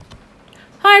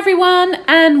Hi everyone,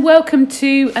 and welcome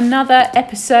to another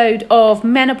episode of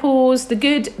Menopause, the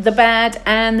good, the bad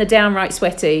and the downright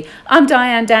sweaty. I'm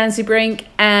Diane Danzebrink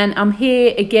and I'm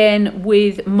here again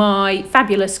with my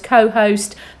fabulous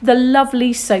co-host, the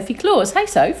lovely Sophie Claus. Hey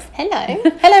Soph. Hello.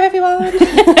 Hello everyone.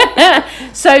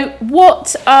 So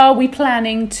what are we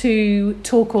planning to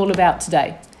talk all about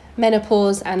today?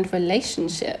 Menopause and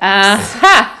relationships.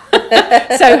 Aha!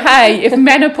 So hey, if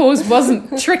menopause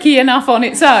wasn't tricky enough on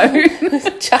its own,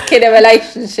 Chuck in a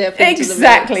relationship.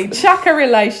 Exactly. Chuck a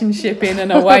relationship in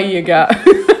and away you go.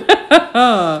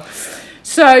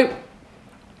 So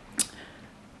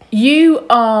you're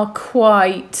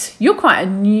quite a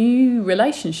new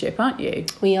relationship, aren't you?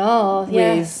 We are,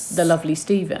 yes. With the lovely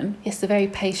Stephen. Yes, the very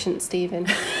patient Stephen.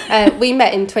 We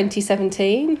met in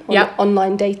 2017 on Yep.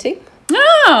 online dating.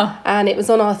 Ah! And it was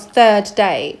on our third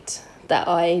date that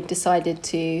I decided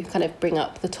to kind of bring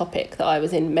up the topic that I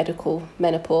was in medical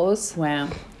menopause. Wow.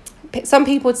 Some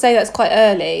people would say that's quite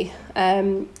early,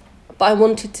 but I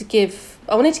wanted to get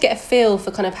a feel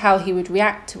for kind of how he would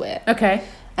react to it. Okay.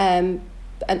 And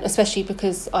especially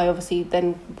because I obviously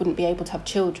then wouldn't be able to have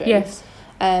children. Yes.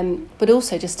 But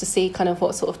also just to see kind of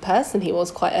what sort of person he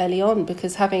was quite early on,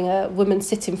 because having a woman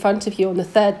sit in front of you on the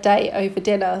third date over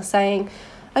dinner saying,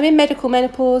 I'm in medical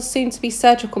menopause, soon to be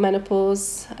surgical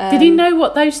menopause. Did he know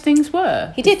what those things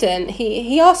were? He didn't.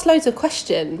 He asked loads of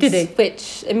questions. Did he?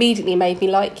 Which immediately made me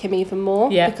like him even more.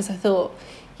 Yeah. Because I thought,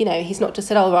 he's not just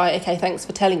said, oh, right, okay, thanks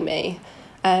for telling me.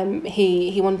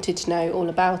 He wanted to know all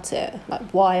about it, like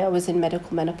why I was in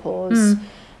medical menopause,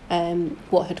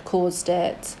 what had caused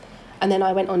it. And then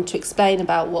I went on to explain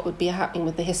about what would be happening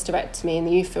with the hysterectomy and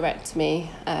the oophorectomy,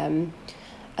 and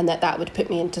that would put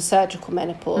me into surgical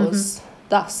menopause,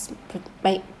 thus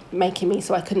making me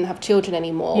so I couldn't have children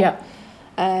anymore. Yeah.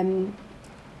 And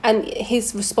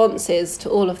his responses to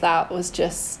all of that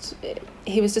was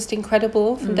he was just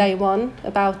incredible from day one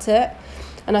about it.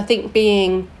 And I think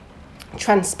being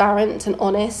transparent and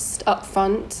honest up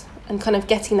front and kind of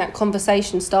getting that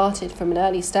conversation started from an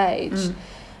early stage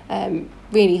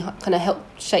really kind of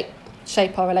helped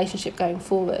shape our relationship going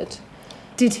forward.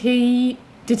 Did he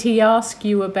ask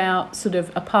you about, sort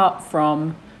of apart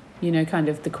from, kind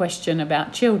of the question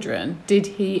about children, did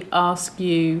he ask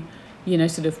you,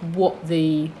 sort of what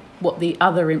the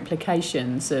other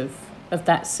implications of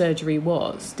that surgery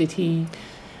was? Did he?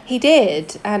 He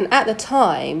did, and at the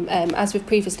time, as we've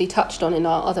previously touched on in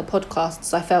our other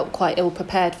podcasts, I felt quite ill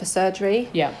prepared for surgery.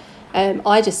 Yeah.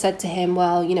 I just said to him,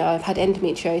 well, I've had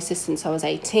endometriosis since I was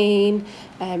 18.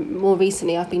 More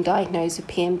recently, I've been diagnosed with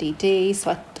PMDD,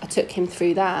 so I took him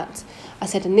through that. I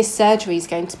said, and this surgery is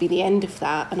going to be the end of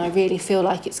that, and I really feel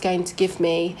like it's going to give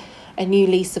me a new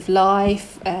lease of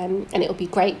life, and it'll be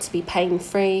great to be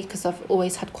pain-free, because I've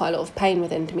always had quite a lot of pain with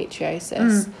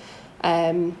endometriosis.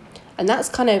 And that's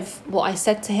kind of what I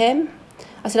said to him.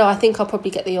 I said, I think I'll probably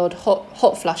get the odd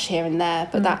hot flush here and there,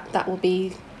 but that will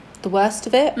be the worst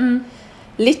of it.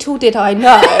 Little did I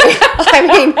know. I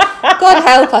mean, God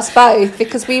help us both,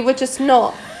 because we were just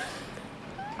not...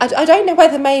 I don't know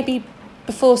whether maybe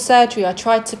before surgery I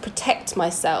tried to protect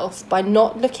myself by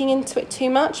not looking into it too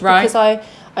much, right. Because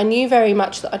I knew very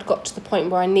much that I'd got to the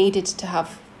point where I needed to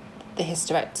have the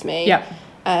hysterectomy. Yeah.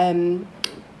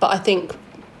 But I think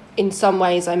in some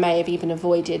ways I may have even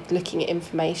avoided looking at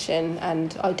information,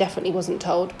 and I definitely wasn't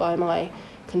told by my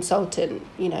consultant.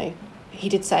 He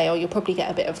did say, you'll probably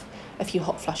get a few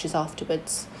hot flushes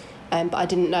afterwards, but I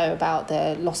didn't know about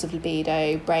the loss of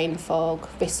libido, brain fog,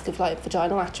 risk of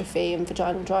vaginal atrophy and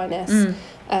vaginal dryness.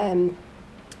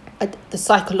 The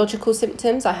psychological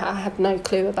symptoms I had no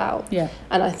clue about. Yeah.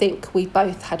 And I think we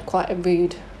both had quite a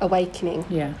rude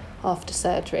awakening after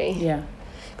surgery. Yeah.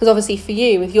 Because obviously for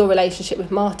you, with your relationship with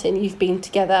Martin, you've been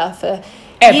together for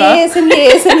years and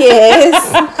years and years.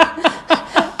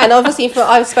 And obviously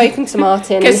I've spoken to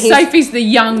Martin. Because Sophie's the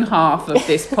young half of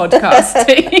this podcast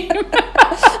team.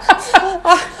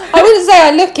 I wouldn't say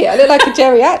I look like a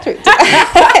geriatric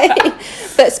today.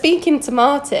 But speaking to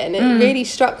Martin, it really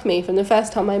struck me from the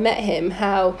first time I met him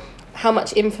how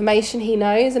much information he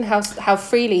knows and how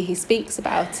freely he speaks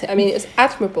about it. I mean, it's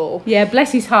admirable. Yeah,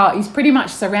 bless his heart. He's pretty much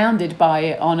surrounded by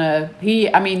it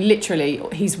literally,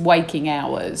 his waking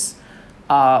hours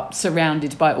are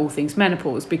surrounded by all things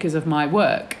menopause because of my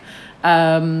work.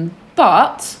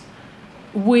 But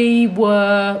we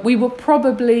were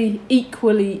probably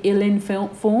equally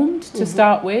ill-informed to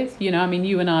start with. You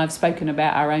and I have spoken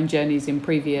about our own journeys in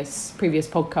previous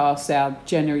podcasts, our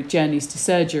journeys to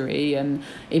surgery and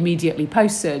immediately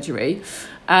post-surgery.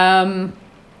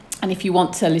 And if you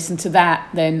want to listen to that,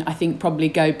 then I think probably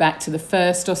go back to the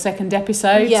first or second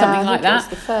episode, something like that. It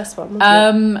was the first one,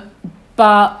 wasn't it?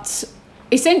 But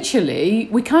essentially,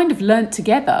 we kind of learnt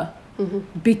together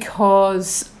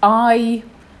because I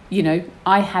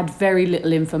had very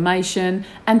little information.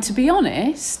 And to be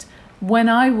honest, when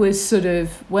I was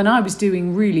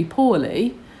doing really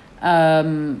poorly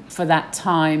for that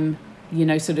time,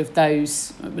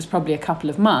 it was probably a couple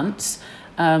of months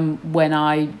when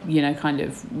I, kind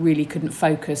of really couldn't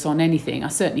focus on anything. I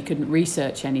certainly couldn't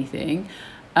research anything.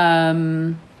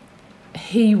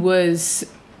 He was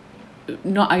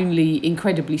not only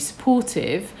incredibly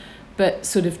supportive, but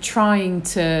sort of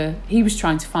he was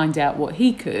trying to find out what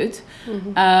he could.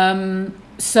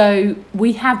 So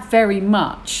we have very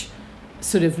much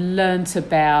sort of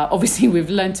we've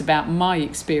learnt about my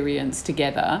experience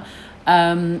together.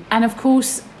 And of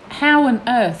course, how on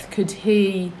earth could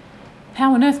he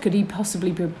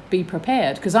possibly be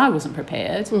prepared? Because I wasn't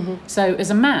prepared. So as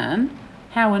a man,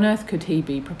 how on earth could he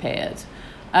be prepared?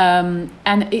 And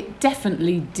it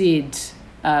definitely did.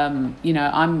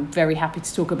 I'm very happy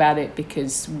to talk about it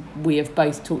because we have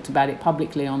both talked about it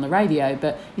publicly on the radio,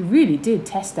 but it really did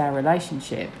test our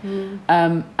relationship.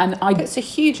 And it's a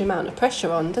huge amount of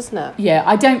pressure on, doesn't it? Yeah,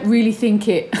 I don't really think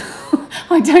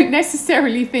I don't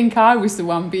necessarily think I was the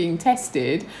one being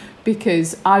tested,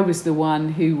 because I was the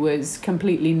one who was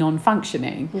completely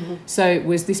non-functioning. So it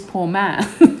was this poor man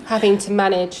having to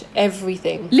manage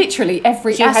everything. Literally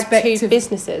every aspect. You had two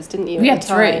businesses, didn't you? We had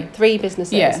three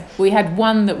businesses. Yeah, we had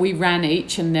one that we ran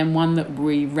each, and then one that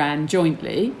we ran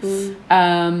jointly.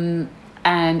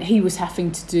 And he was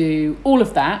having to do all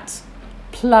of that,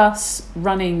 plus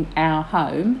running our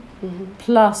home.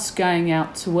 Plus going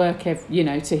out to work, to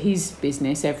his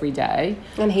business every day.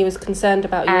 And he was concerned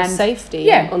about your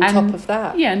safety on top of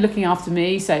that. Yeah, and looking after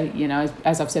me. So,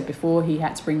 as I've said before, he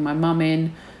had to bring my mum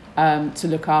in to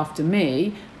look after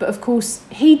me. But of course,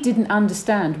 he didn't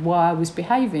understand why I was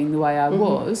behaving the way I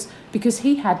was, because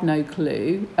he had no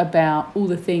clue about all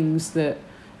the things that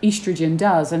estrogen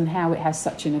does and how it has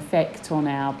such an effect on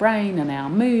our brain and our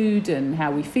mood and how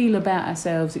we feel about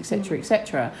ourselves, etc.,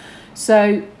 etc.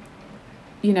 So,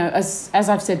 as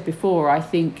I've said before, I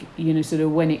think, sort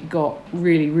of when it got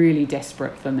really, really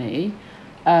desperate for me,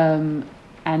 and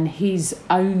his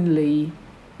only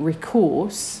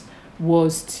recourse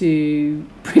was to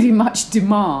pretty much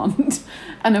demand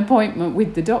an appointment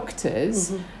with the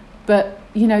doctors. But,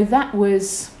 that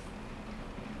was,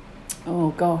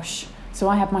 oh gosh. So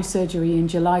I had my surgery in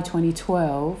July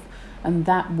 2012, and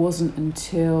that wasn't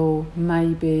until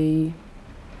maybe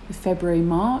February,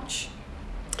 March.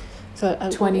 So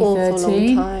an 2013. awful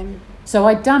long time. So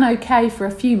I'd done okay for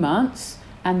a few months,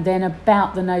 and then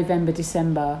about the November,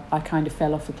 December, I kind of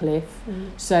fell off a cliff.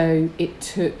 So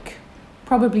it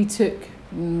probably took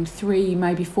 3,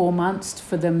 maybe 4 months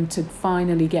for them to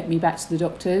finally get me back to the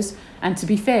doctors. And to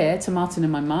be fair to Martin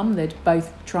and my mum, they'd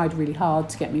both tried really hard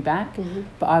to get me back,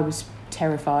 but I was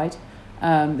terrified.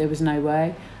 There was no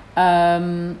way.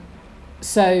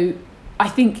 So I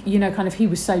think, kind of he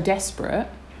was so desperate,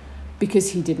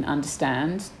 because he didn't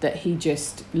understand, that he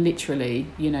just literally,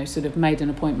 sort of made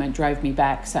an appointment, drove me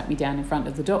back, sat me down in front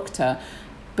of the doctor.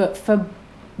 But for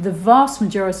the vast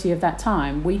majority of that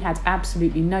time, we had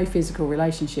absolutely no physical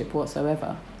relationship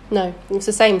whatsoever. No, it was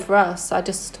the same for us. I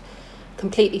just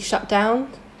completely shut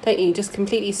down, don't you? Just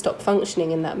completely stop functioning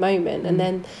in that moment. And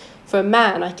then for a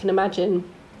man, I can imagine,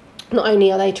 not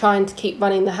only are they trying to keep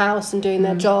running the house and doing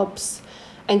their jobs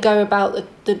and go about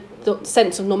the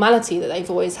sense of normality that they've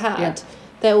always had,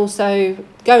 they're also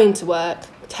going to work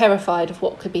terrified of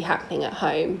what could be happening at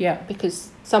home.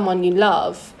 Because someone you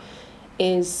love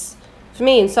is, for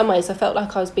me, in some ways, I felt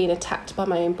like I was being attacked by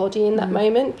my own body in that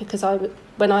moment, because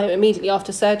when I immediately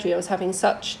after surgery, I was having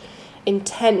such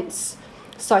intense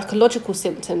psychological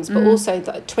symptoms, but also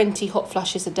the 20 hot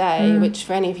flushes a day, which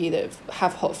for any of you that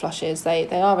have hot flushes, they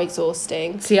are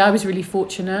exhausting. See, I was really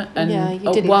fortunate,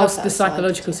 and whilst the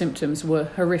psychological symptoms were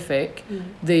horrific,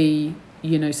 the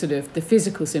sort of the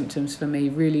physical symptoms for me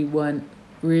really weren't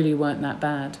that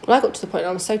bad. Well, I got to the point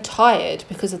where I was so tired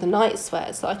because of the night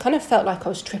sweats that I kind of felt like I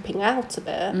was tripping out a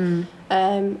bit.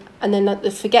 And then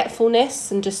the forgetfulness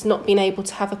and just not being able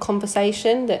to have a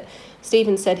conversation that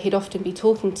Stephen said he'd often be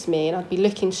talking to me and I'd be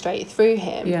looking straight through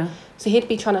him. So he'd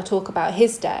be trying to talk about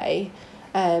his day,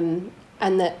 and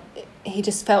that he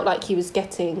just felt like he was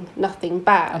getting nothing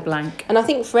back. A blank. And I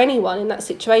think for anyone in that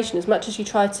situation, as much as you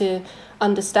try to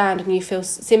understand and you feel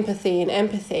sympathy and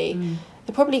empathy,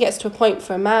 it probably gets to a point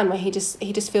for a man where he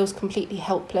just feels completely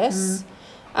helpless.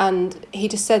 And he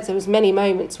just said there was many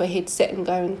moments where he'd sit and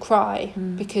go and cry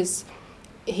because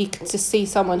he could just see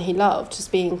someone he loved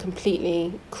just being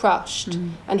completely crushed,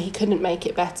 and he couldn't make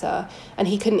it better, and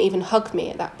he couldn't even hug me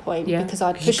at that point because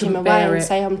I'd push him away and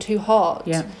say I'm too hot.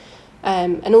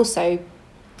 And also,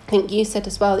 I think you said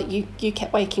as well that you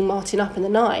kept waking Martin up in the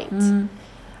night.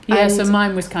 So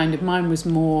mine was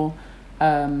more,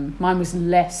 mine was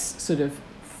less sort of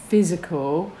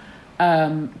physical,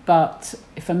 but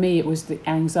for me it was the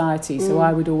anxiety. So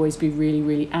I would always be really,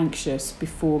 really anxious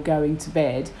before going to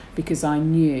bed, because I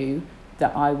knew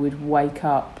that I would wake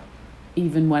up.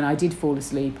 Even when I did fall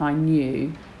asleep, I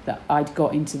knew that I'd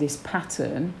got into this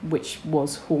pattern, which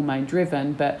was hormone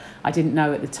driven, but I didn't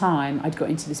know at the time. I'd got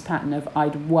into this pattern of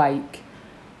I'd wake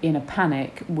in a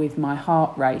panic with my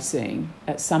heart racing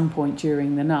at some point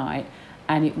during the night,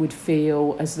 and it would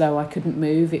feel as though I couldn't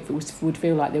move. It would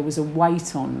feel like there was a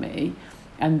weight on me,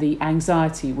 and the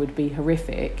anxiety would be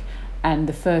horrific. And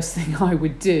the first thing I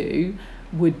would do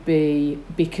would be,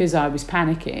 because I was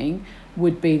panicking,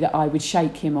 would be that I would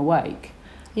shake him awake.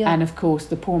 And of course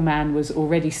the poor man was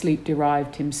already sleep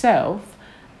deprived himself.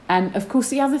 And of course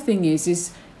the other thing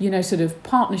is sort of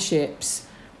partnerships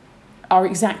are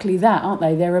exactly that, aren't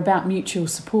they? They're about mutual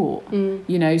support.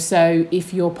 So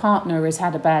if your partner has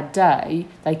had a bad day,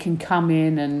 they can come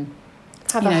in and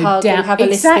have a hug and have a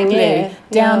listening ear.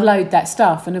 Download that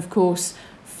stuff. And of course,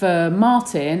 for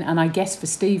Martin, and I guess for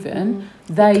Stephen,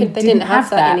 they didn't have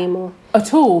that anymore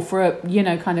at all for a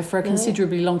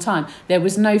considerably long time. There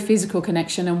was no physical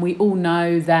connection, and we all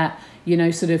know that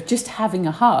sort of just having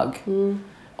a hug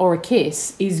or a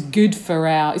kiss is good for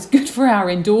our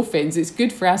endorphins, it's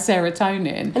good for our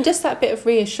serotonin. And just that bit of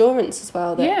reassurance as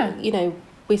well that,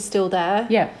 we're still there.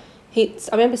 I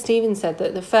remember Stephen said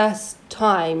that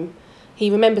he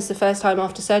remembers the first time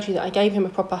after surgery that I gave him a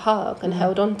proper hug and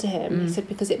held on to him. He said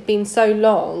because it'd been so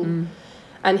long,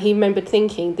 and he remembered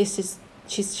thinking, she's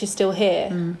still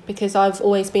here, because I've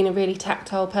always been a really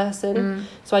tactile person.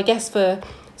 So I guess for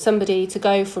somebody to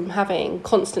go from having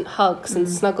constant hugs and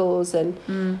snuggles and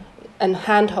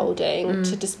hand holding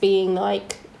to just being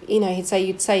like,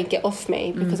 you'd say get off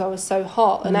me because I was so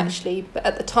hot, and actually, but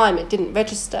at the time it didn't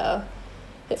register.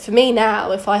 But for me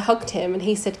now, if I hugged him and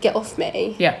he said get off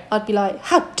me, I'd be like,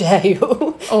 how dare you?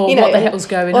 Or what the hell's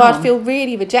going on? Or I'd feel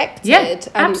really rejected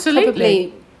and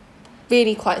probably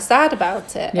really quite sad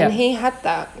about it. And he had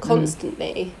that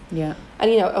constantly.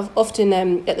 And often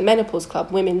at the menopause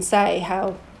club, women say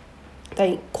how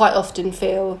they quite often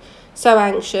feel so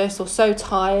anxious or so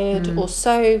tired or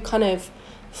so kind of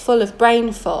full of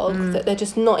brain fog that they're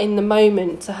just not in the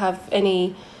moment to have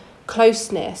any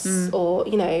closeness or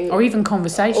or even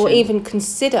conversation, or even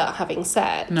consider having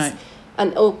sex.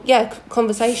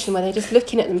 Conversation where they're just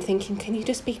looking at them thinking, can you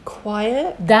just be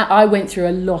quiet? That I went through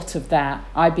a lot of that.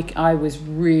 I was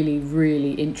really,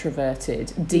 really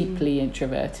introverted, deeply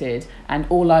introverted, and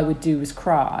all I would do was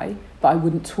cry, but I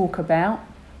wouldn't talk about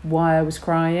why I was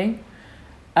crying.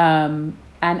 And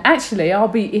actually,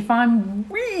 if I'm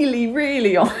really,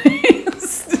 really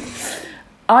honest,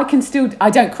 I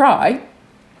don't cry,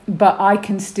 but I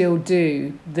can still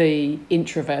do the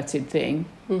introverted thing.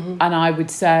 And I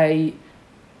would say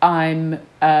I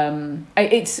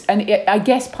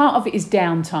guess part of it is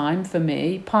downtime for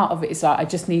me. Part of it is like I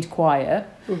just need quiet,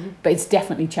 but it's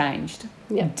definitely changed.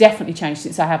 Definitely changed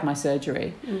since I had my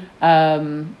surgery.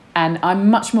 And I'm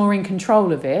much more in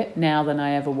control of it now than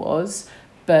I ever was.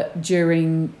 But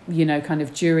during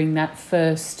that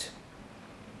first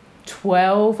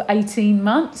 12, 18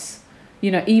 months,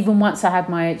 even once I had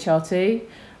my HRT,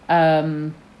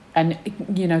 and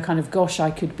gosh,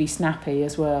 I could be snappy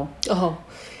as well.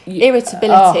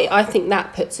 Irritability. I think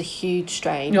that puts a huge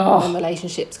strain on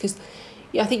relationships, because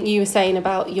I think you were saying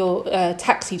about your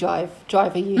taxi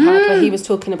driver you had, where he was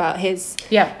talking about his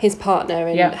partner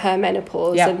and her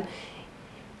menopause, and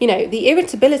the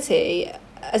irritability.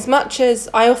 As much as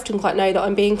I often quite know that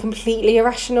I'm being completely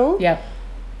irrational,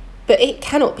 but it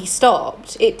cannot be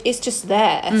stopped. It's just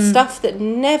there. Stuff that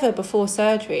never before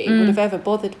surgery would have ever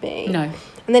bothered me. No.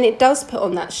 And then it does put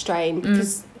on that strain,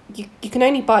 because you can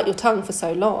only bite your tongue for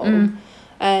so long.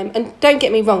 And don't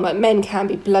get me wrong, like, men can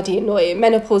be bloody annoying.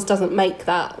 Menopause doesn't make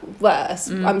that worse.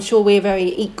 I'm sure we're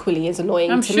very equally as annoying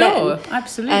to men. I'm sure,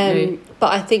 absolutely.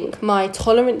 But I think my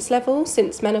tolerance level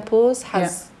since menopause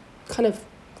has kind of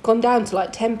gone down to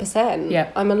like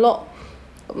 10%. I'm a lot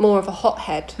more of a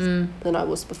hothead than I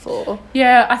was before.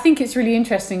 I think it's really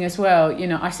interesting as well.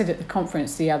 I said at the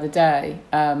conference the other day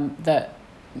that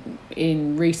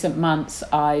in recent months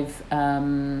I've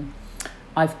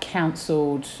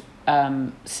counselled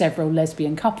several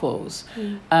lesbian couples,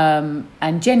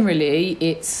 and generally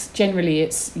it's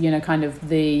kind of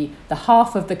the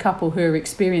half of the couple who are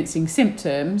experiencing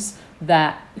symptoms,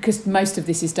 that because most of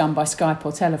this is done by Skype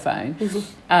or telephone,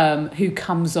 who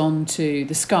comes on to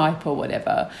the Skype or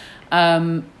whatever,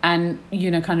 and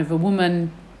kind of a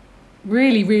woman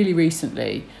really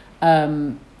recently,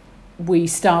 we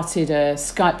started a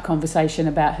Skype conversation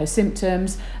about her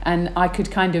symptoms, and I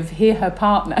could kind of hear her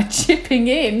partner chipping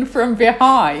in from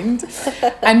behind.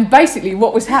 And basically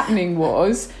what was happening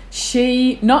was,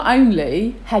 she not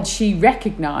only had she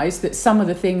recognised that some of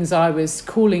the things I was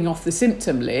calling off the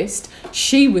symptom list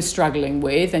she was struggling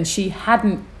with, and she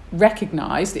hadn't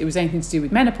recognised that it was anything to do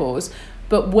with menopause.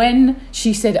 But when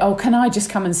she said, oh, can I just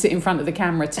come and sit in front of the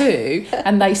camera too?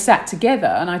 And they sat together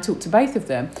and I talked to both of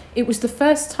them. It was the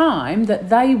first time that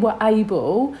they were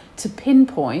able to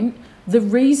pinpoint the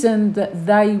reason that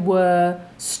they were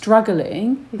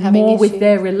struggling more with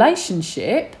their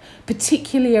relationship,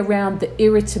 particularly around the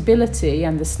irritability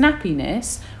and the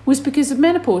snappiness, was because of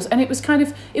menopause. And it was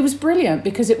brilliant,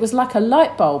 because it was like a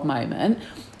light bulb moment.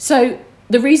 So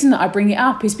the reason that I bring it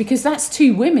up is because that's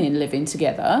two women living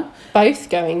together. Both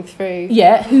going through.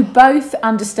 Yeah, who both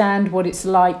understand what it's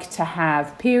like to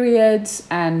have periods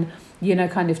and,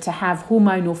 kind of to have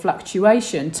hormonal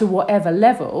fluctuation to whatever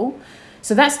level.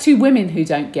 So that's two women who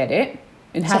don't get it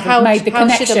and haven't made the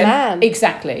connection. Should a man?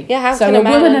 Exactly. Yeah, how so can a a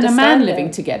man woman and a man understand living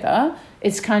it? together,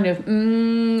 it's kind of,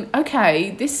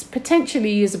 okay, this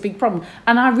potentially is a big problem.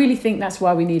 And I really think that's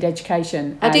why we need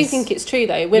education. I do think it's true,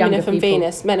 though. Women are from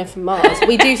Venus, men are from Mars.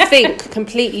 We do think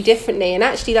completely differently. And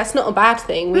actually, that's not a bad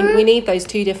thing. We need those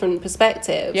two different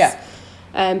perspectives. Yeah.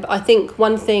 But I think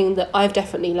one thing that I've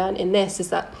definitely learned in this is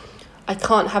that I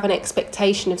can't have an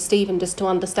expectation of Stephen just to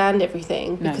understand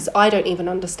everything, because I don't even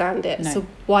understand it. No. So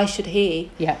why should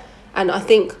he? Yeah. And I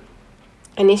think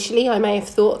initially I may have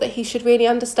thought that he should really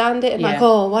understand it, and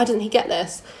why doesn't he get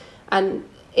this? And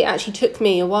it actually took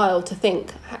me a while to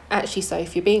think, actually,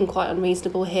 Soph, you're being quite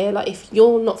unreasonable here. Like, if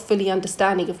you're not fully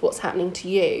understanding of what's happening to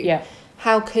you,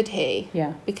 how could he?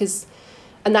 Yeah.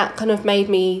 And that kind of made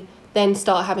me then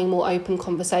start having more open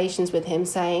conversations with him,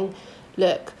 saying,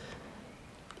 look,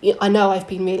 I know I've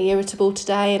been really irritable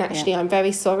today, and actually I'm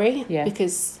very sorry,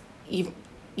 because you've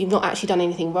not actually done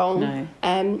anything wrong. No.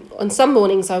 On some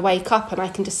mornings I wake up and I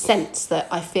can just sense that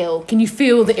I feel... Can you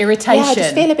feel the irritation? Yeah, I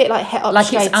just feel a bit like het up like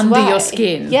straight it's under away. your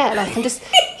skin. Yeah, like he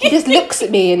just looks at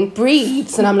me and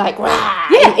breathes, and I'm like,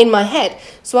 rah, in my head.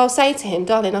 So I'll say to him,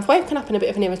 darling, I've woken up in a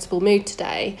bit of an irritable mood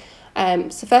today.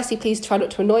 So firstly, please try not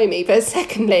to annoy me. But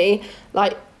secondly,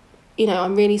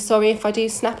 I'm really sorry if I do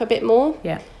snap a bit more.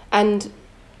 Yeah. And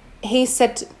he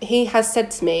has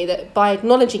said to me that by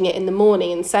acknowledging it in the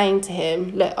morning and saying to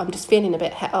him, look, I'm just feeling a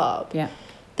bit het up,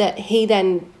 that he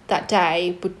then that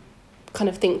day would kind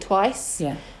of think twice.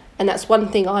 Yeah. And that's one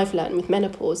thing I've learned with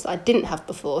menopause that I didn't have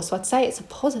before. So I'd say it's a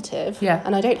positive. Yeah.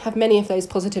 And I don't have many of those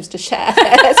positives to share,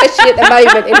 especially at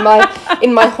the moment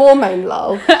in my hormone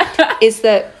lull, is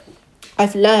that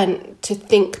I've learned to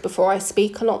think before I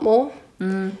speak a lot more.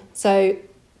 So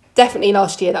definitely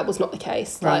last year that was not the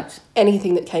case. Right. Like,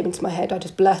 anything that came into my head, I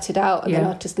just blurted out, and then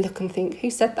I'd just look and think,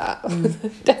 who said that?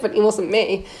 Definitely wasn't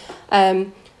me. But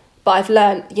I've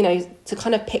learned, to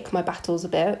kind of pick my battles a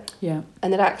bit. Yeah.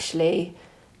 And that actually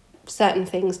certain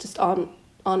things just aren't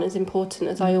as important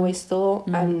as I always thought.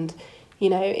 And,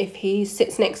 if he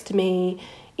sits next to me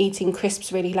eating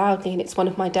crisps really loudly, and it's one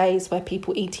of my days where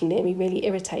people eating near me really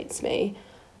irritates me,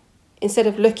 instead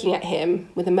of looking at him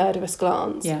with a murderous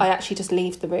glance, I actually just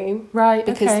leave the room. Right,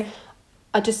 because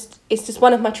it's just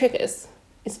one of my triggers.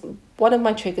 It's one of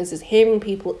my triggers is hearing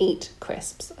people eat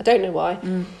crisps. I don't know why.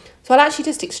 So I'll actually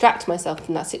just extract myself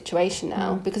from that situation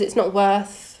now, because it's not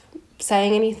worth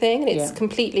saying anything, and it's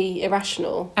completely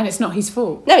irrational. And it's not his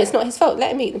fault. No, it's not his fault.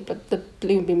 Let him eat the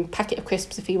blooming packet of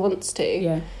crisps if he wants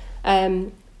to. Yeah.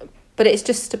 But it's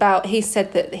just about, he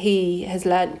said that he has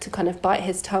learned to kind of bite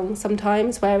his tongue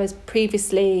sometimes, whereas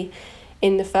previously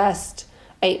in the first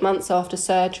 8 months after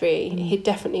surgery, he'd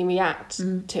definitely react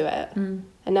to it. And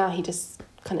now he just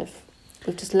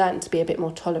we've just learned to be a bit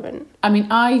more tolerant. I mean,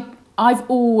 I've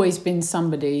always been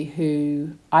somebody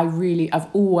who I've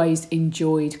always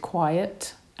enjoyed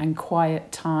quiet and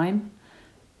quiet time,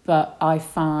 but I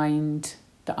find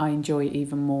that I enjoy it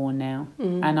even more now,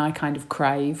 and I kind of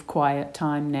crave quiet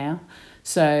time now.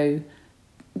 So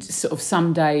sort of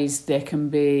some days there can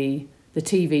be the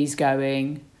TV's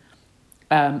going,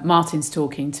 Martin's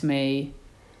talking to me,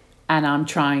 and I'm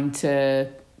trying to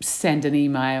send an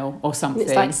email or something.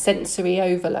 It's like sensory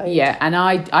overload. Yeah, and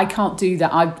I can't do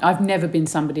that. I've never been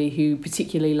somebody who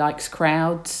particularly likes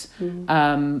crowds.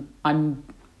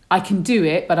 I can do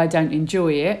it, but I don't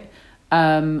enjoy it.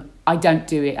 I don't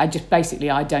do it. I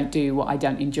don't do what I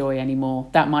don't enjoy anymore.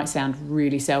 That might sound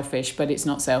really selfish, but it's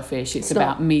not selfish. It's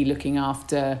about me looking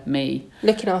after me.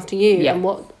 Looking after you, Yeah.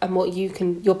 and what you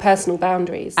can, your personal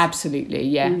boundaries. Absolutely,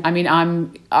 yeah. I mean,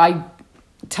 I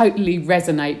totally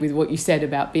resonate with what you said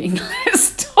about being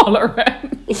less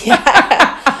tolerant.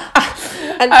 Yeah.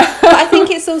 But I think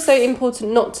it's also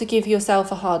important not to give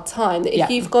yourself a hard time. That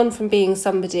if you've gone from being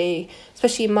somebody,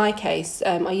 especially in my case,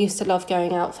 I used to love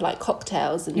going out for like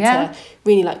cocktails and to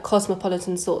really like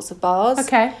cosmopolitan sorts of bars.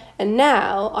 Okay. And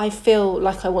now I feel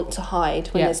like I want to hide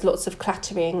when there's lots of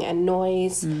clattering and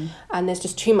noise and there's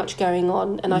just too much going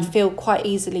on, and I feel quite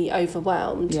easily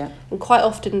overwhelmed. Yeah. And quite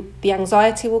often the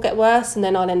anxiety will get worse, and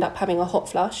then I'll end up having a hot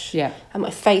flush. Yeah. And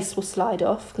my face will slide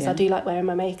off because I do like wearing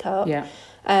my makeup. Yeah.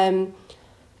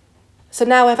 So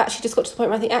now I've actually just got to the point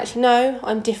where I think, actually, no,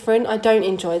 I'm different. I don't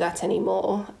enjoy that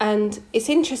anymore. And it's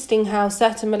interesting how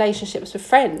certain relationships with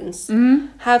friends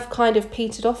have kind of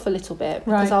petered off a little bit.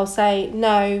 Because I'll say,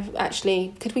 no,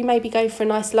 actually, could we maybe go for a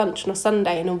nice lunch on a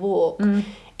Sunday and a walk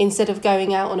instead of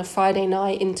going out on a Friday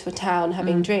night into a town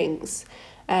having drinks?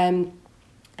 But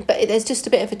there's just a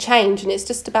bit of a change, and it's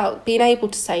just about being able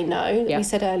to say no, that we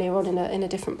said earlier on in a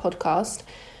different podcast,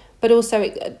 but also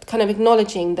kind of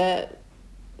acknowledging that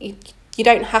you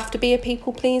don't have to be a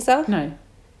people pleaser. No.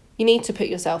 You need to put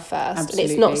yourself first. Absolutely.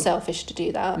 And it's not selfish to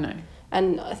do that. No.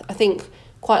 And I think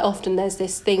quite often there's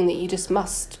this thing that you just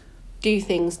must do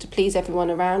things to please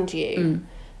everyone around you,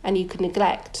 and you can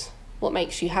neglect what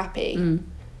makes you happy.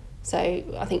 So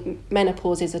I think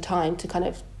menopause is a time to kind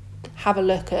of have a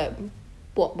look at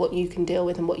what you can deal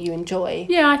with and what you enjoy.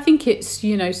 Yeah, I think it's,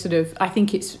 I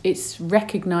think it's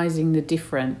recognising the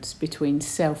difference between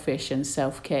selfish and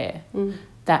self-care.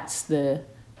 That's the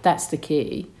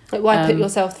key. Like, why put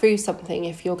yourself through something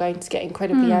if you're going to get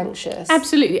incredibly anxious?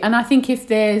 Absolutely. And I think if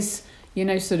there's,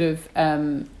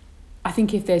 I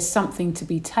think if there's something to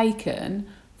be taken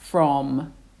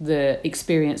from the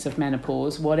experience of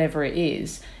menopause, whatever it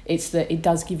is, it's that it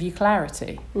does give you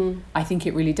clarity. I think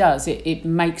it really does. It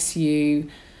makes you,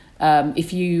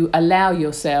 if you allow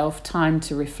yourself time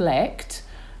to reflect,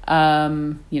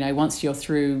 once you're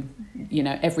through,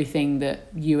 everything that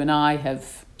you and I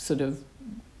have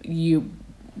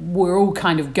we're all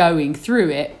kind of going through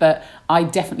it, but I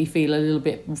definitely feel a little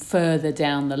bit further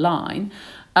down the line.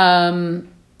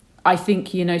 I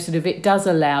think, it does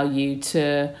allow you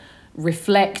to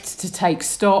reflect, to take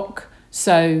stock.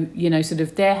 So,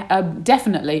 there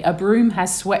definitely a broom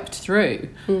has swept through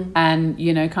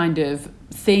and, kind of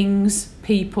things,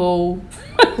 people,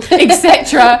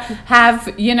 etc.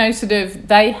 have,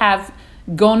 they have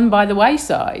gone by the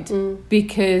wayside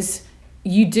because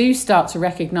you do start to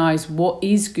recognise what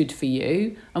is good for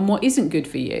you and what isn't good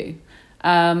for you.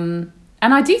 And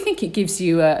I do think it gives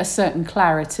you a certain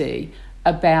clarity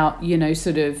about,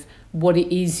 what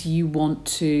it is you want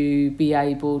to be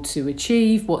able to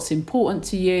achieve, what's important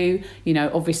to you.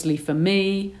 Obviously for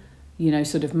me,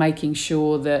 making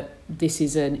sure that this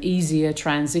is an easier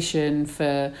transition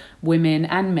for women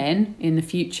and men in the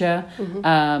future,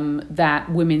 that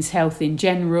women's health in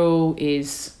general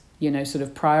is,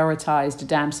 prioritised a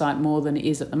damn sight more than it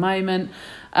is at the moment.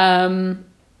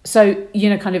 So,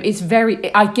 it's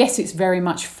I guess it's very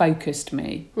much focused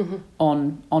me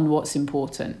on what's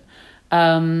important.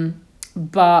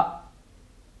 But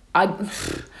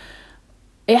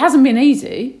it hasn't been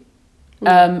easy.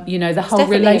 The whole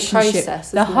relationship,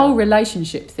 whole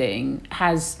relationship thing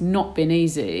has not been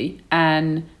easy.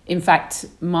 And in fact,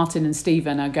 Martin and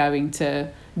Stephen are going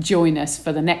to join us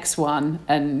for the next one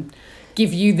and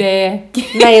give you their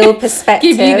male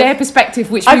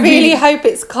perspective. Which I really hope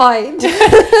it's kind.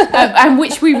 And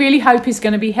which we really hope is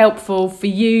going to be helpful for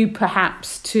you,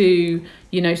 perhaps, to,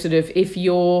 if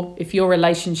your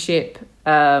relationship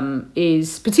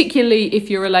is, particularly if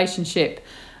your relationship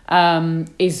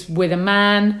is with a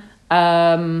man,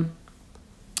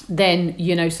 then,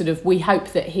 we hope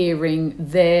that hearing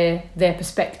their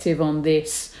perspective on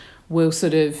this will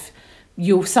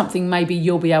maybe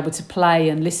you'll be able to play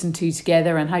and listen to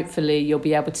together, and hopefully you'll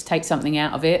be able to take something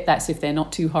out of it. That's if they're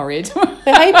not too horrid. We're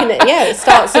hoping that, it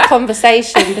starts a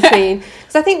conversation between,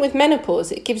 because I think with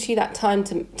menopause, it gives you that time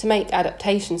to make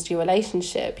adaptations to your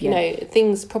relationship.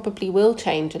 Things probably will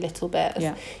change a little bit,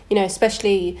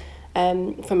 especially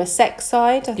from a sex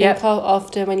side. I think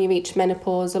after when you reach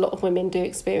menopause, a lot of women do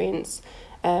experience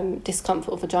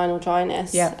discomfort or vaginal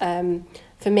dryness.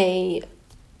 For me,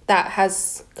 that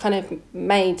has kind of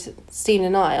made Stephen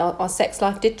and I, our sex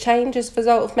life did change as a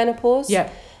result of menopause.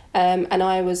 And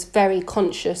I was very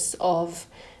conscious of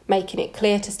making it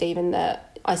clear to Stephen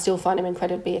that, I still find him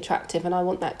incredibly attractive and I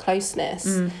want that closeness.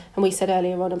 And we said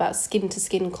earlier on about skin to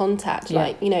skin contact, Yeah.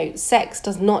 like, you know, sex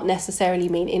does not necessarily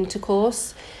mean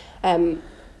intercourse.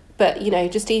 But, you know,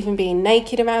 just even being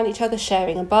naked around each other,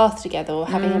 sharing a bath together or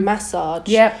having a massage.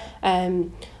 Yeah.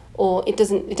 Or it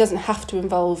doesn't have to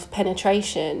involve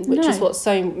penetration, which is No. what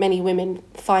so many women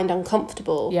find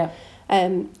uncomfortable. Yeah.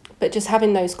 But just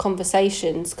having those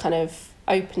conversations kind of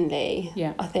openly,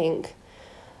 Yeah. I think,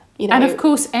 you know. And of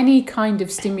course, any kind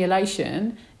of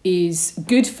stimulation is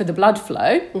good for the blood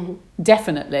flow,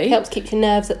 definitely. helps keep your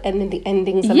nerves at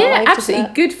endings alive. Yeah, doesn't absolutely.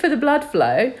 it? Good for the blood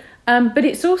flow. But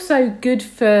it's also good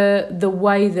for the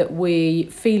way that we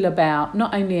feel about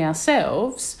not only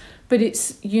ourselves, but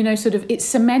it's, you know, sort of, it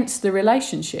cements the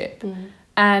relationship.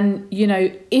 And, you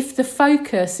know, if the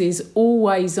focus is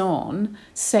always on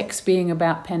sex being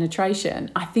about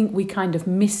penetration, I think we kind of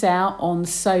miss out on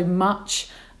so much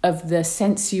of the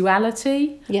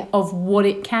sensuality Yeah. of what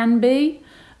it can be.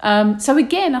 So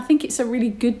again, I think it's a really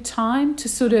good time to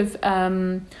sort of,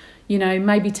 you know,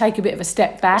 maybe take a bit of a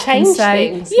step back Change and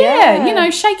say, things, yeah, yeah. you know,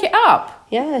 shake it up.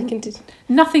 Yeah, I can do.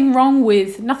 Nothing wrong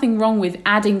with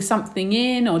adding something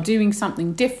in or doing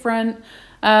something different.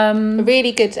 A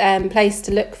really good place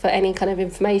to look for any kind of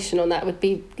information on that would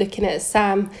be looking at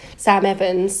Sam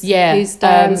Evans, Yeah, who's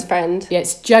Diane's friend. Yeah,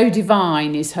 it's Joe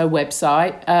Divine is her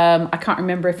website. I can't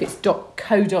remember if it's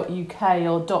 .co.uk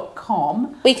or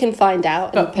 .com. We can find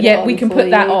out. And But put it yeah, on we can for put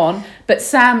that you. on. But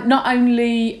Sam, not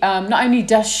only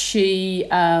does she,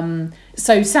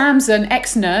 so Sam's an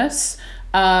ex-nurse.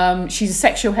 She's a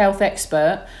sexual health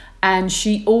expert, and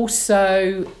she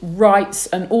also writes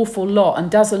an awful lot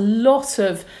and does a lot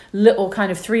of little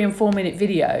kind of 3 and 4 minute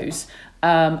videos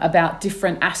about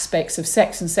different aspects of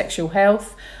sex and sexual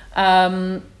health.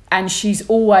 And she's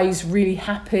always really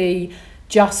happy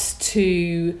just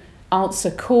to answer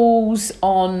calls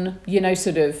on, you know,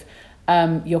 sort of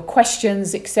your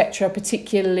questions, etc.,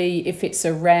 particularly if it's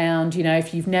around, you know,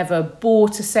 if you've never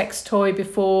bought a sex toy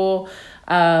before,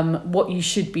 what you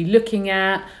should be looking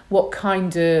at, what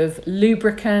kind of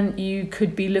lubricant you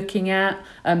could be looking at,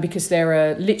 because there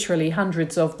are literally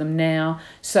hundreds of them now.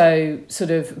 So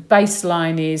sort of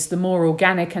baseline is the more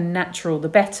organic and natural, the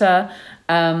better.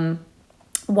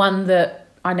 One that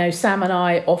I know Sam and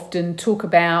I often talk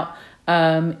about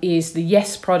is the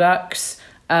Yes products.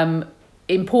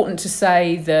 Important to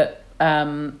say that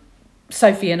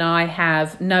Sophie and I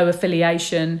have no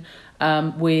affiliation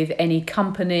with any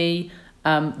company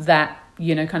that,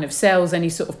 you know, kind of sells any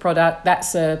sort of product.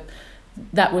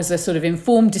 That was a sort of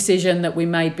informed decision that we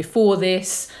made before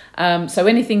this. So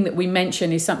anything that we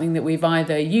mention is something that we've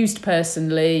either used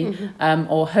personally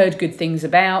or heard good things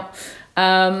about.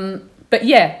 But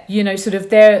yeah, you know, sort of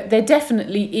there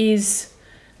definitely is.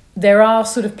 There are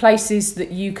sort of places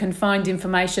that you can find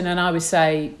information, and I would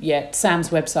say, yeah, Sam's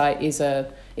website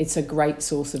it's a great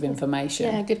source of information.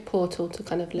 Yeah, a good portal to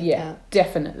kind of look Yeah, at.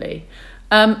 definitely.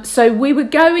 So we were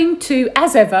going to,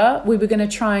 as ever, we were going to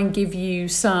try and give you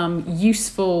some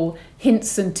useful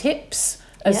hints and tips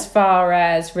as far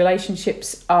as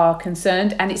relationships are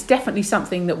concerned. And it's definitely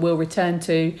something that we'll return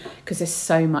to because there's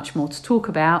so much more to talk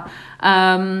about.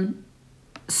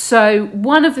 So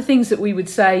one of the things that we would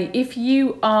say, if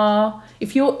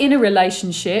you're in a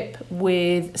relationship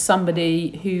with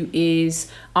somebody who is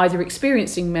either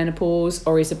experiencing menopause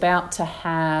or is about to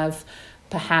have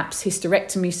perhaps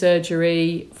hysterectomy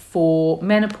surgery for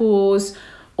menopause,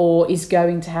 or is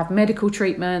going to have medical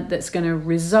treatment that's going to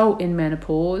result in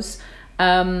menopause,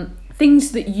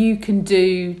 things that you can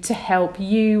do to help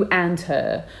you and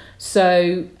her.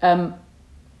 So I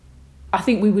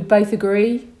think we would both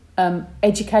agree,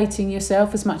 educating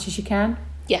yourself as much as you can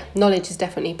Yeah, knowledge is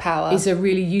definitely power. is a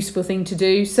really useful thing to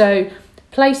do. So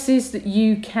places that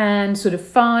you can sort of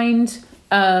find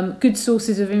good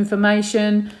sources of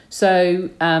information. So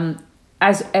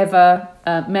as ever,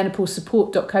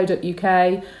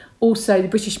 menopausesupport.co.uk. Also the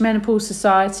British Menopause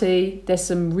Society, there's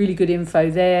some really good info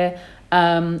there.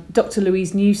 Dr.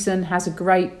 Louise Newson has a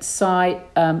great site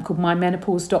called My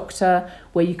Menopause Doctor,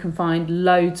 where you can find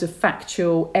loads of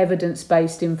factual,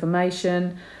 evidence-based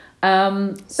information.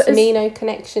 Semino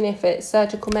Connection, if it's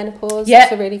surgical menopause, Yeah.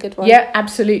 it's a really good one. Yeah,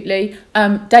 absolutely.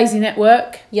 Daisy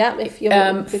Network, Yeah, if you're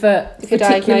for if you're particularly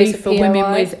diagnosed with for women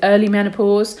POI. with early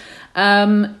menopause.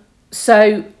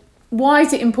 So why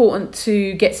is it important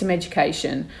to get some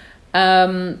education?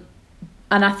 And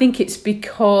I think it's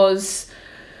because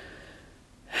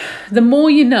the more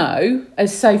you know,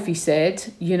 as Sophie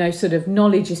said, you know, sort of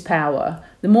knowledge is power.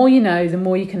 The more you know, the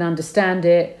more you can understand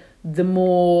it, the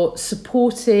more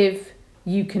supportive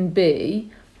you can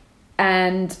be.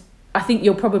 And I think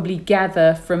you'll probably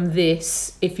gather from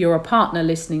this, if you're a partner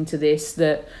listening to this,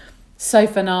 that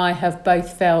Soph and I have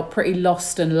both felt pretty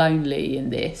lost and lonely in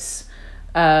this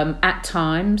at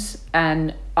times.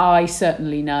 And I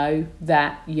certainly know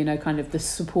that, you know, kind of the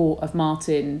support of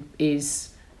Martin is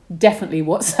definitely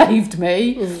what saved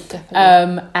me,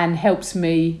 and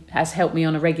has helped me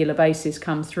on a regular basis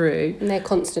come through. And their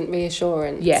constant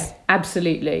reassurance. Yeah,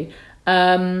 absolutely.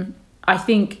 I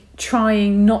think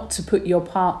trying not to put your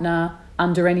partner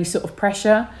under any sort of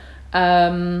pressure.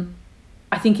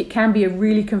 I think it can be a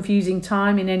really confusing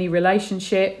time in any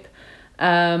relationship.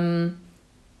 Try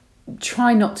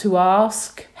not to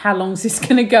ask, how long's this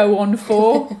going to go on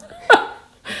for?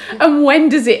 And when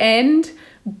does it end?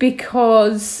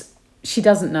 Because she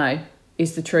doesn't know,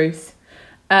 is the truth.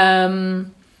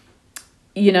 You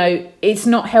know, it's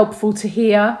not helpful to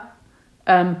hear,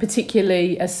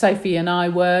 particularly as Sophie and I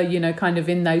were, you know, kind of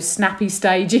in those snappy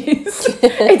stages.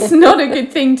 It's not a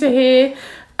good thing to hear.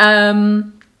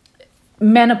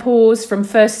 Menopause from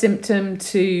first symptom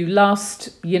to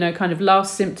last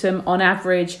symptom on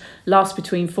average lasts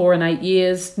between 4 and 8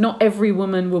 years. Not every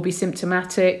woman will be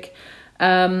symptomatic.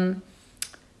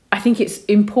 I think it's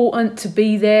important to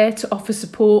be there to offer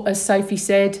support. As Sophie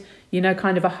said, you know,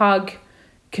 kind of a hug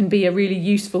can be a really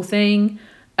useful thing.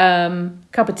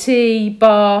 Cup of tea,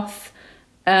 bath,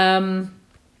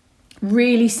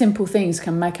 really simple things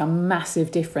can make a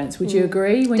massive difference. Would you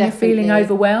agree when Definitely. you're feeling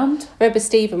overwhelmed? I remember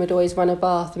Stephen would always run a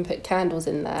bath and put candles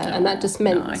in there, and that just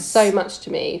meant so much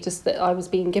to me, just that I was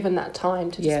being given that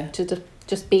time to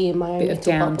just be in my own bit of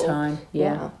little bubble. downtime.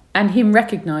 Yeah. And him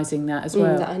recognising that as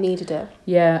well. That I needed it.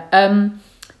 Yeah.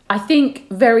 I think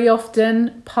very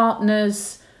often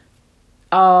partners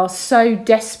are so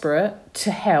desperate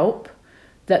to help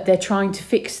that they're trying to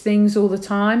fix things all the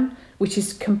time, which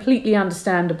is completely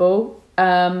understandable.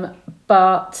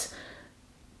 But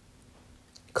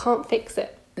can't fix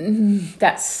it.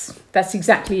 That's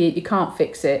exactly it. You can't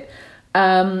fix it.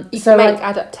 You can make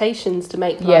adaptations to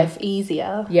make life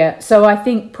easier. Yeah. So I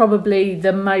think probably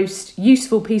the most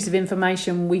useful piece of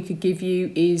information we could give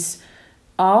you is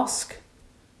ask,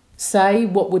 say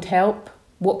what would help,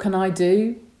 what can I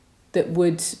do that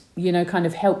would, you know, kind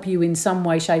of help you in some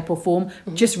way, shape or form.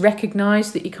 Just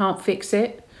recognise that you can't fix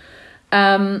it.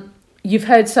 You've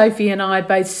heard Sophie and I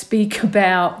both speak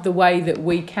about the way that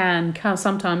we can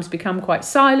sometimes become quite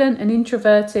silent and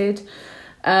introverted.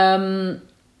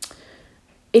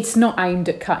 It's not aimed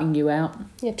at cutting you out.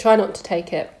 Yeah, try not to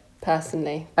take it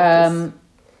personally. You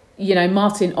know,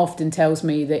 Martin often tells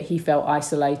me that he felt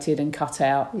isolated and cut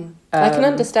out. I can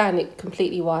understand it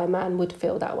completely why a man would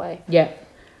feel that way. Yeah.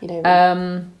 You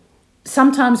know,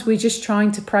 sometimes we're just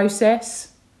trying to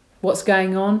process what's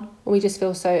going on. We just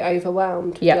feel so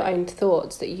overwhelmed with your own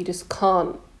thoughts that you just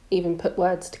can't even put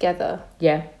words together.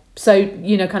 Yeah. So,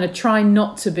 you know, kind of try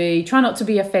not to be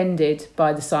offended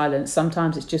by the silence.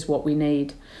 Sometimes it's just what we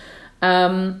need.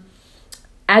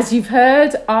 As you've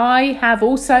heard, I have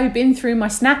also been through my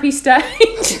snappy stage.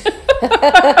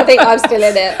 I think I'm still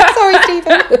in it. Sorry,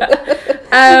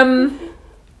 Stephen.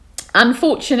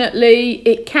 Unfortunately,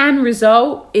 it can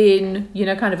result in, you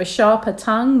know, kind of a sharper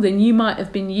tongue than you might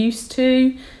have been used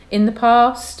to in the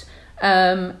past,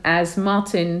 as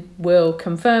Martin will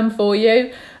confirm for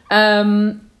you.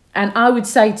 And I would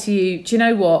say to you, do you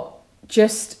know what?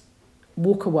 Just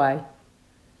walk away.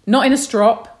 Not in a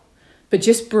strop, but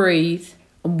just breathe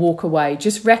and walk away.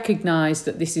 Just recognise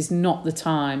that this is not the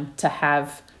time to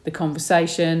have the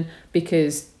conversation,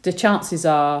 because the chances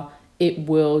are it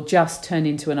will just turn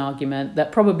into an argument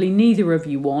that probably neither of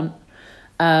you want.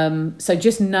 So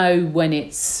just know when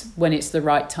it's the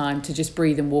right time to just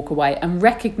breathe and walk away, and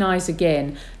recognise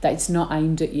again that it's not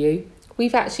aimed at you.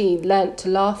 We've actually learnt to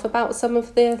laugh about some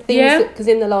of the things, because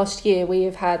in the last year we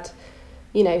have had,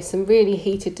 you know, some really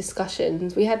heated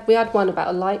discussions. We had one about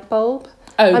a light bulb.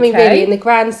 Okay. I mean, really, in the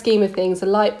grand scheme of things, a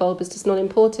light bulb is just not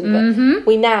important. But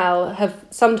we now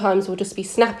sometimes we'll just be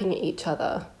snapping at each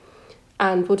other,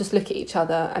 and we'll just look at each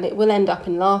other, and it will end up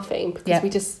in laughing, because we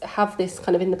just have this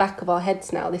kind of in the back of our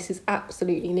heads now. This is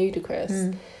absolutely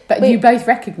ludicrous. But you both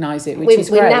recognise it, which is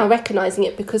great. We're now recognising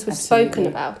it because we've spoken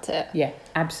about it. Yeah,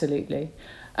 absolutely.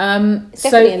 It's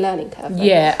definitely a learning curve.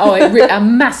 Yeah, a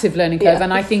massive learning curve. Yeah.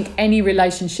 And I think any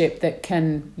relationship that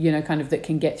can, you know, kind of that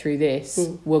can get through this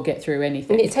will get through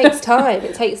anything. And it takes time.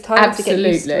 It takes time to get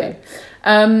used to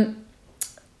it.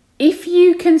 If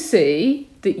you can see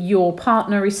that your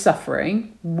partner is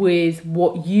suffering with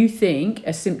what you think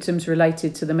are symptoms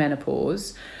related to the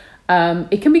menopause,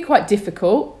 it can be quite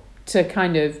difficult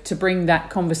to bring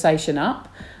that conversation up.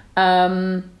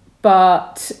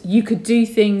 But you could do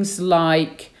things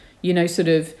like, you know, sort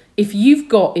of, if you've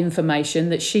got information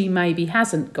that she maybe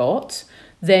hasn't got,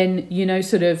 then, you know,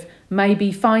 sort of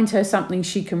maybe find her something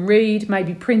she can read,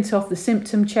 maybe print off the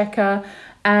symptom checker,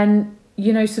 and,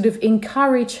 you know, sort of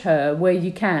encourage her where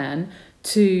you can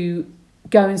to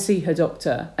go and see her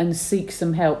doctor and seek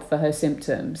some help for her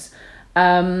symptoms.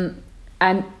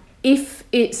 And if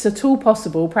it's at all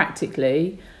possible,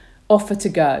 practically, offer to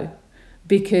go.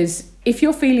 Because if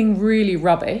you're feeling really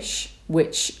rubbish,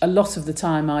 which a lot of the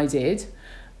time I did,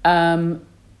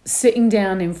 sitting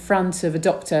down in front of a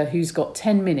doctor who's got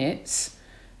 10 minutes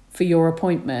for your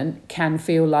appointment can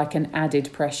feel like an added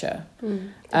pressure.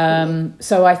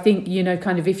 So I think, you know,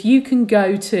 kind of if you can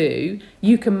go to,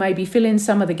 you can maybe fill in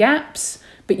some of the gaps,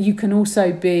 but you can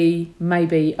also be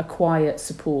maybe a quiet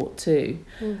support too.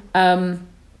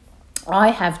 I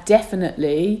have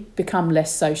definitely become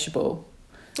less sociable.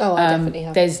 Oh, I definitely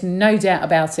have. There's no doubt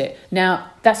about it.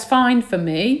 Now, that's fine for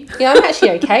me. Yeah, I'm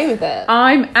actually okay with it.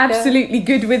 I'm absolutely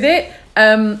good with it.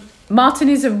 Martin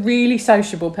is a really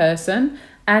sociable person,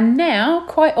 and now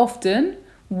quite often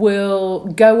will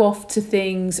go off to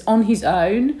things on his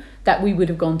own that we would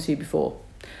have gone to before.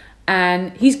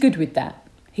 And he's good with that.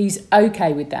 He's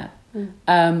okay with that,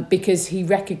 because he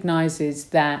recognises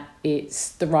that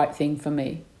it's the right thing for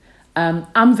me.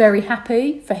 I'm very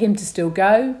happy for him to still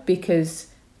go because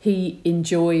he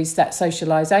enjoys that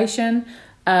socialisation.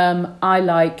 I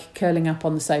like curling up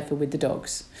on the sofa with the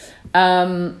dogs.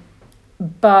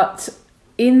 But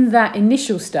in that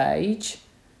initial stage,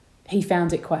 he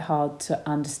found it quite hard to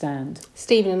understand.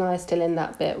 Stephen and I are still in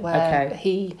that bit where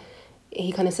he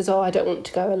kind of says, oh, I don't want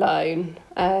to go alone.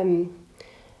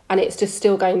 And it's just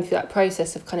still going through that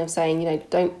process of kind of saying, you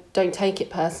know, don't take it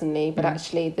personally, but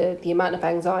actually the amount of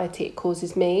anxiety it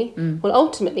causes me will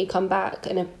ultimately come back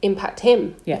and impact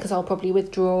him, because I'll probably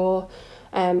withdraw,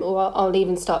 or I'll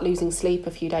even start losing sleep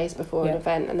a few days before an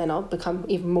event, and then I'll become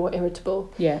even more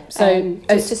irritable. So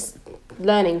it's just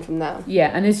learning from that.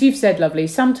 And as you've said, lovely,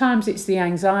 sometimes it's the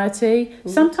anxiety,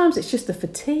 sometimes it's just the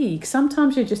fatigue,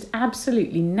 sometimes you're just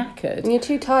absolutely knackered. And you're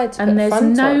too tired to and put there's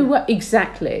front no on.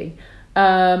 Exactly.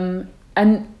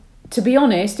 And to be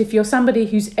honest, if you're somebody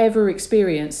who's ever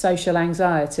experienced social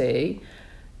anxiety,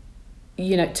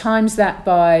 you know, times that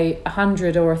by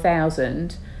 100 or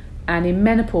 1,000, and in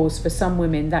menopause for some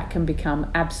women that can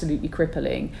become absolutely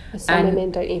crippling. Some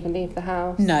women don't even leave the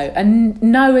house. No, and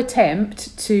no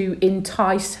attempt to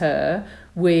entice her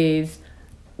with,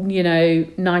 you know,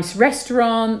 nice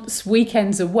restaurants,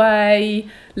 weekends away,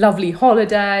 lovely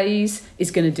holidays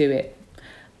is going to do it.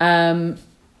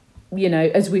 You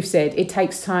know, as we've said, it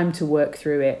takes time to work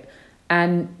through it.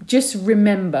 And just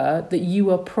remember that you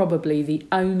are probably the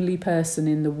only person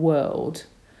in the world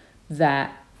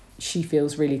that she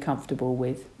feels really comfortable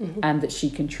with, and that she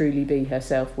can truly be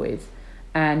herself with.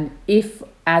 And if,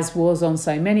 as was on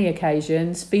so many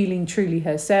occasions, feeling truly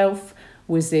herself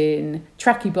was in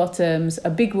tracky bottoms, a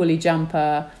big woolly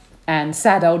jumper, and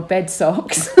sad old bed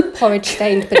socks. Porridge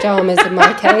stained pyjamas in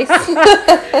my case.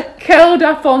 Curled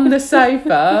up on the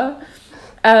sofa,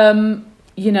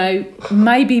 you know,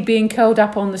 maybe being curled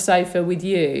up on the sofa with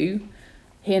you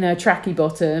in her tracky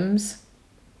bottoms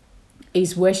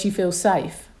is where she feels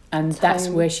safe, and that's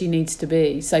where she needs to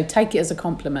be. So take it as a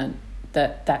compliment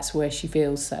that that's where she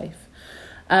feels safe.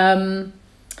 There's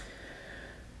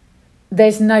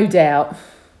no doubt,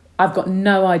 I've got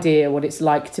no idea what it's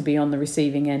like to be on the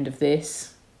receiving end of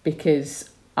this, because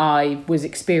I was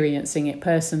experiencing it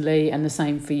personally, and the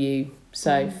same for you,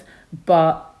 Soph.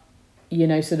 But, you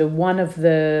know, sort of one of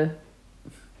the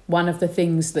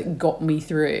things that got me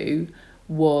through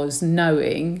was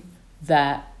knowing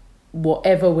that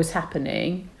whatever was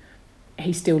happening,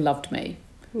 he still loved me.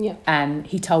 Yeah. And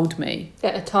he told me.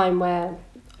 At a time where,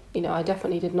 you know, I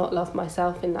definitely did not love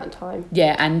myself in that time.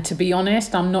 Yeah, and to be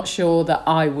honest, I'm not sure that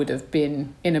I would have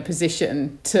been in a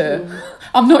position to...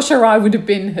 I'm not sure I would have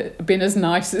been as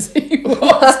nice as he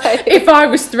was if I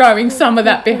was throwing some of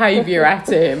that behaviour at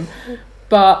him.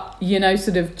 But, you know,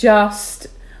 sort of just...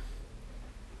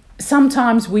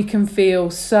 Sometimes we can feel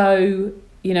so...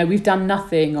 You know, we've done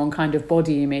nothing on kind of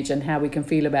body image and how we can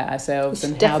feel about ourselves,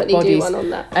 and how bodies do one on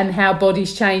that. And how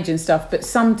bodies change and stuff. But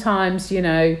sometimes, you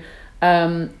know,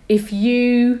 if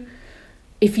you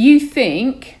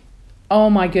think, oh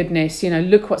my goodness, you know,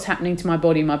 look what's happening to my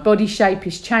body shape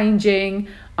is changing,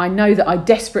 I know that I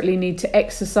desperately need to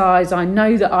exercise, I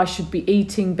know that I should be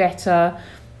eating better,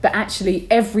 but actually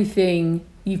everything,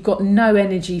 you've got no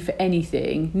energy for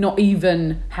anything, not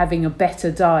even having a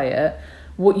better diet.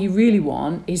 What you really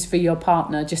want is for your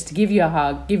partner just to give you a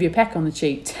hug, give you a peck on the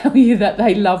cheek, tell you that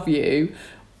they love you,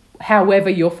 however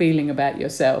you're feeling about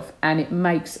yourself. And it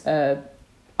makes a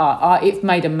it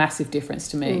made a massive difference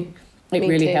to me. It me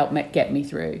really too. helped get me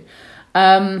through.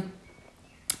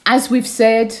 As we've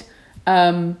said,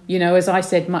 as I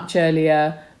said much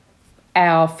earlier,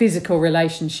 our physical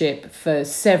relationship for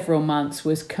several months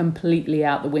was completely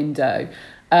out the window.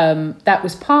 That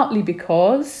was partly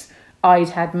because I'd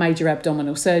had major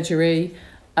abdominal surgery.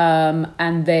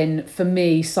 And then for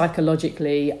me,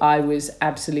 psychologically, I was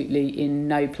absolutely in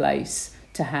no place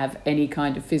to have any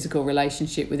kind of physical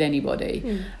relationship with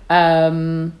anybody.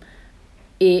 For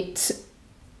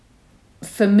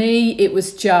me, it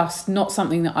was just not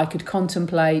something that I could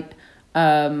contemplate.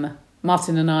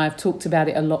 Martin and I have talked about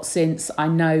it a lot since. I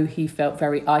know he felt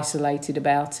very isolated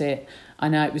about it. I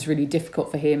know it was really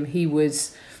difficult for him. He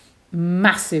was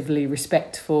massively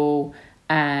respectful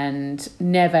and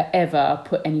never ever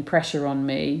put any pressure on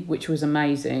me, which was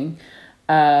amazing.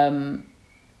 And,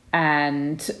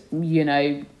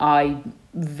 I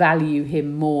value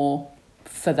him more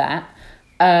for that.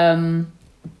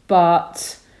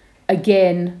 But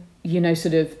again,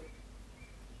 it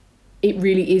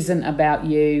really isn't about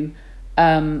you.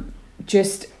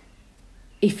 Just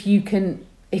if you can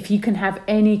have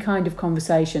any kind of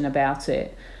conversation about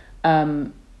it.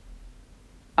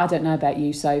 I don't know about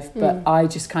you, Soph, but I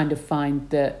just kind of find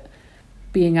that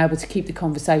being able to keep the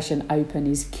conversation open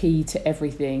is key to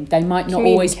everything. They might not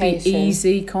always be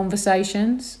easy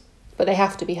conversations, but they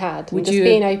have to be had. Would just you-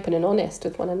 being open and honest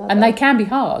with one another. and they can be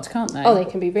hard, can't they? Oh, they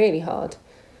can be really hard.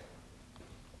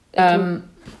 Kind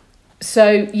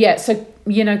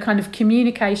of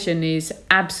communication is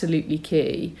absolutely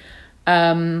key.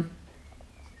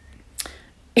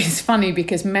 It's funny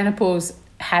because menopause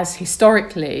has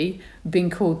historically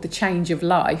been called the change of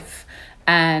life,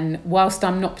 and whilst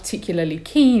I'm not particularly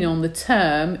keen on the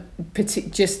term,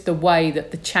 just the way that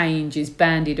the change is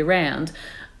bandied around,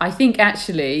 I think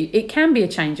actually it can be a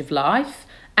change of life,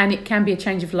 and it can be a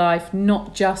change of life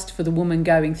not just for the woman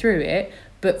going through it,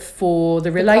 but for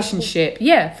the relationship,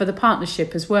 for the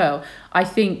partnership as well. I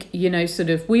think,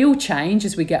 we all change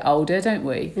as we get older, don't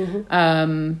we?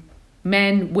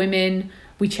 Men, women,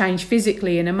 we change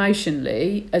physically and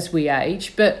emotionally as we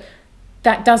age, but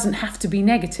that doesn't have to be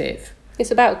negative. It's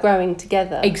about growing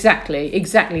together.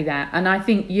 Exactly that. And I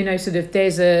think,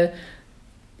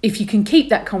 if you can keep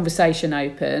that conversation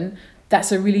open,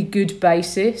 that's a really good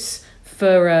basis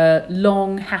for a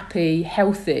long, happy,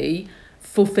 healthy,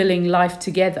 fulfilling life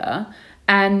together,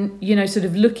 and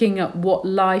looking at what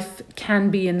life can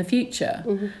be in the future.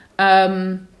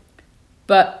 But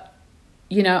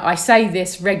I say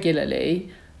this regularly,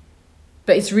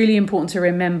 but it's really important to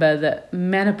remember that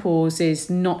menopause is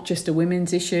not just a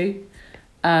women's issue.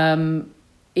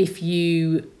 If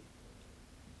you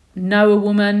know a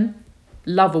woman,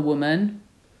 love a woman,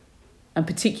 and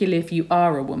particularly if you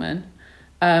are a woman,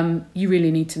 you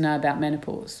really need to know about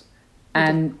menopause.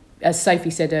 And as Sophie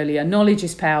said earlier, knowledge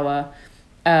is power,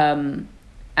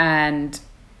 and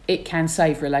it can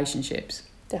save relationships.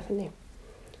 Definitely.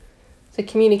 So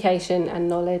communication and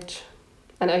knowledge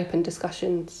and open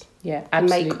discussions can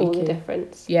make all the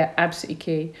difference. Yeah, absolutely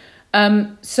key.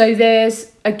 So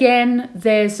there's a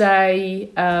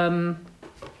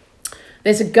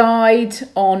guide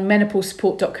on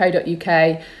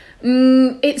menopausesupport.co.uk.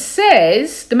 It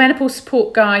says the menopause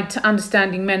support guide to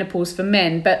understanding menopause for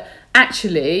men, but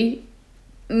actually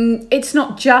it's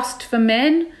not just for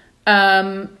men.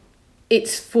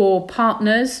 It's for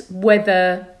partners,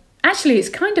 actually it's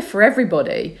kind of for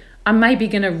everybody. I'm maybe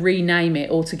going to rename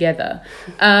it altogether,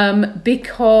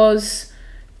 because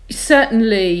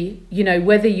certainly,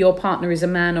 whether your partner is a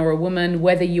man or a woman,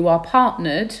 whether you are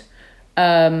partnered,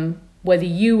 whether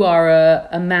you are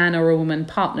a man or a woman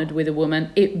partnered with a woman,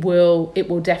 it will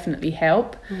definitely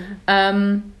help.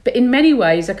 But in many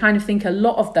ways, I kind of think a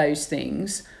lot of those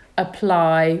things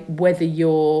apply whether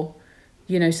you're,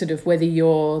 whether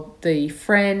you're the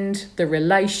friend, the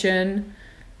relation,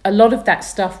 a lot of that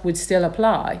stuff would still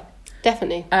apply.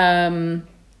 Definitely.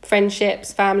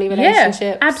 Friendships, family relationships.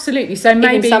 Yeah, absolutely. So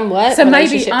maybe some work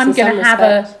maybe I'm going to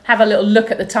have a little look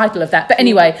at the title of that. But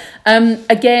anyway,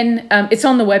 again, it's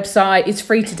on the website. It's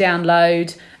free to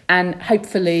download, and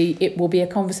hopefully it will be a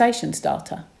conversation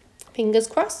starter. Fingers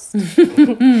crossed.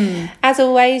 As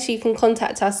always, you can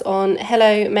contact us on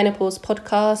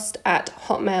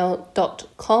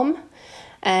hellomenopausepodcast@hotmail.com.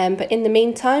 But in the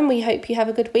meantime, we hope you have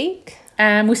a good week.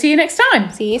 And we'll see you next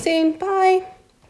time. See you soon. Bye.